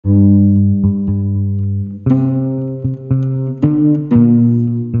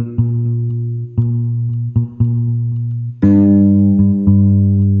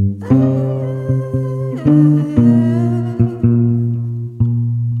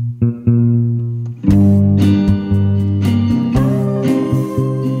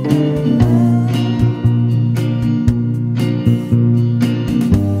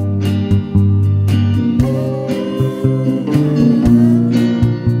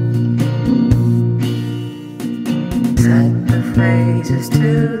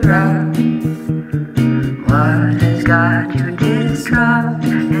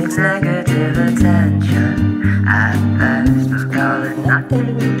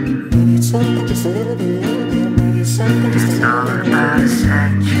Maybe it's something just a little bit, maybe it's something just a little bit. It's all about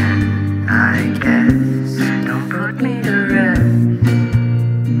ascension, I guess. Don't put me to rest.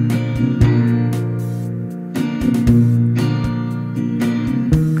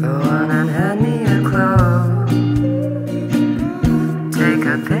 Go on and hand me a clothes. Take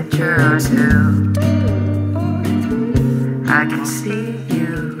a picture or two. I can see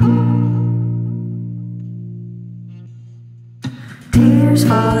you. Tears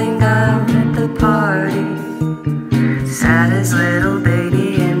falling down at the party. Saddest little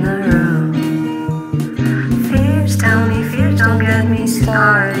baby in the room. Fears, tell me fears, don't get me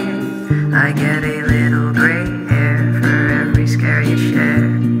started. I get a little gray hair for every scare you share.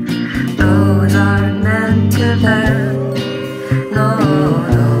 Those aren't meant to bear. No,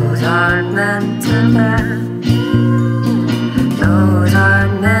 those aren't meant to bear. Those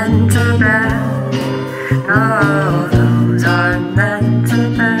aren't meant to bear. No, those aren't meant to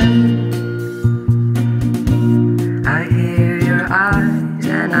bear. I hear your eyes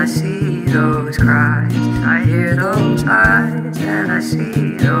and I see those cries. I hear those eyes and I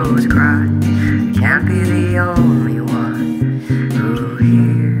see those cries. I can't be the only one who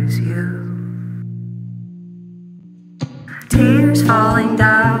hears you. Tears falling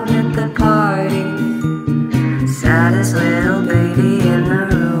down at the party. Saddest little baby in the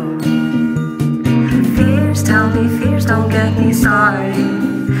room. Fears, tell me fears, don't get me started.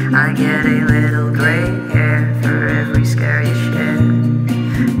 I get a little gray hair for every scare you share.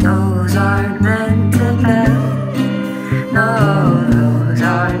 Those aren't meant to bear. No, those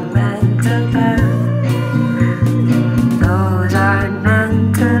aren't meant to bear. Those aren't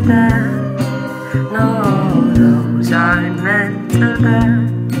meant to bear. No, those aren't meant to bear.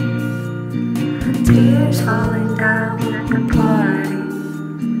 Tears falling down at the party.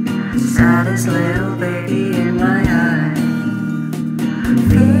 Saddest little baby in my eye.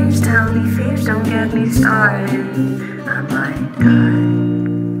 Fears, tell me fears, don't get me started. I might die.